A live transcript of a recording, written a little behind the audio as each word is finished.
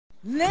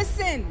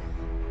Listen,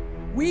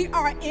 we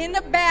are in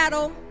a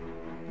battle.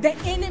 The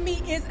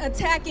enemy is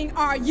attacking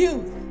our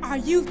youth. Our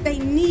youth, they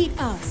need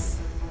us.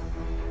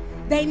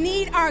 They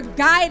need our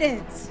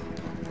guidance.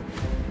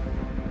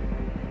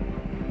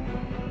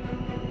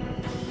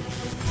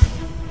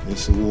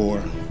 It's a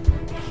war.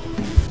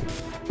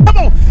 Come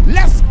on,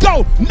 let's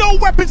go. No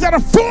weapons that are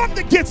formed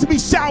against me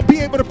shall be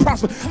able to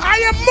prosper. I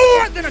am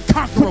more than a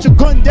conqueror. Put your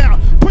gun down.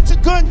 Put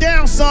your gun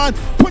down, son.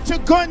 Put your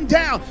gun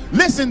down.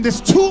 Listen, there's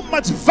too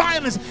much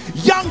violence.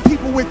 Young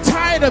people, we're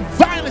tired of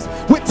violence.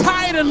 We're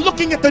tired of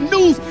looking at the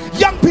news.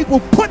 Young people,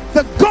 put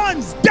the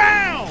guns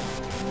down.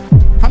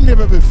 I've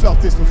never ever felt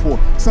this before.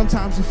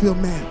 Sometimes you feel,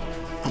 man,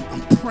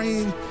 I'm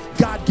praying.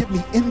 God, give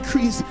me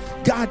increase.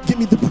 God, give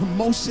me the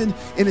promotion.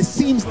 And it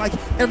seems like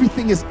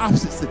everything is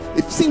opposite.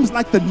 It seems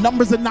like the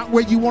numbers are not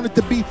where you want it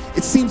to be.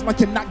 It seems like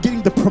you're not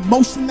getting the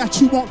promotion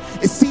that you want.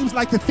 It seems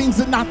like the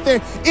things are not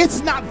there.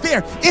 It's not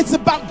there. It's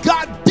about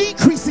God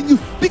decreasing you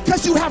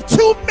because you have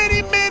too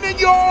many men in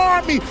your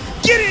army.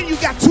 Get in, you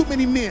got too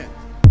many men.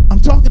 I'm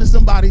talking to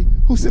somebody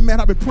who said,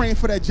 man, I've been praying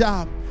for that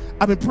job.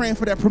 I've been praying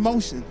for that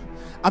promotion.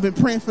 I've been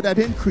praying for that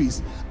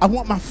increase. I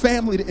want my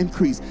family to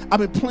increase. I've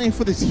been praying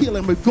for this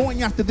healing. I've been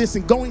going after this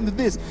and going to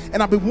this.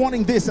 And I've been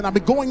wanting this. And I've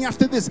been going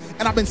after this.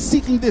 And I've been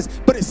seeking this.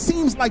 But it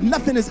seems like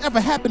nothing is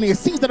ever happening. It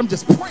seems that I'm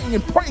just praying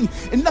and praying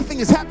and nothing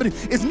is happening.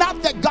 It's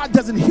not that God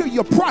doesn't hear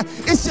your prayer.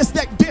 It's just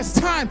that there's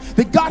time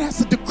that God has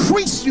to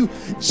decrease you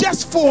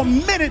just for a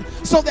minute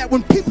so that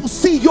when people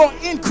see your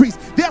increase,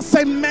 they'll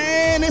say,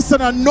 man, it's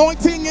an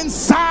anointing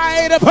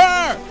inside of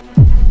her.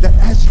 That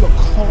as you're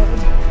called,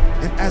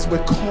 and as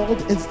we're called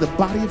as the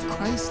body of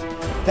Christ,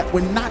 that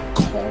we're not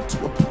called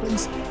to a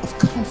place of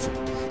comfort.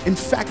 In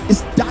fact,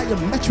 it's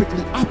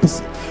diametrically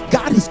opposite.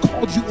 God has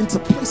called you into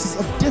places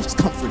of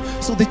discomfort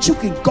so that you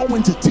can go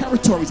into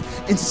territories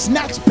and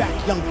snatch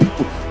back young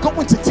people. Go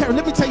into terror.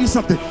 Let me tell you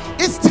something.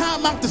 It's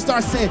time out to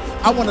start saying,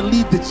 I want to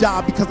leave the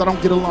job because I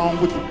don't get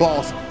along with the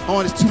boss.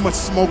 Oh, there's too much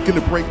smoke in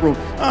the break room.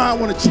 Oh, I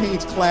want to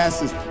change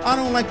classes. I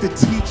don't like the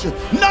teacher.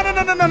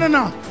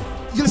 No.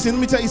 Listen,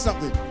 let me tell you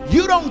something.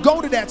 You don't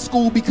go to that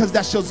school because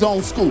that's your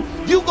zone school.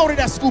 You go to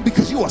that school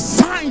because you're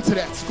assigned to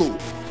that school.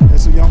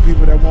 There's some young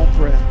people that won't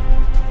pray.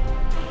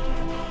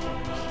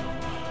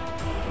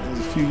 There's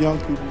a few young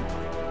people.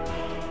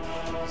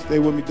 Stay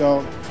with me,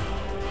 dog.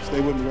 Stay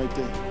with me right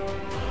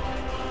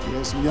there.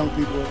 There's some young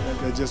people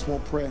that just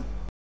won't pray.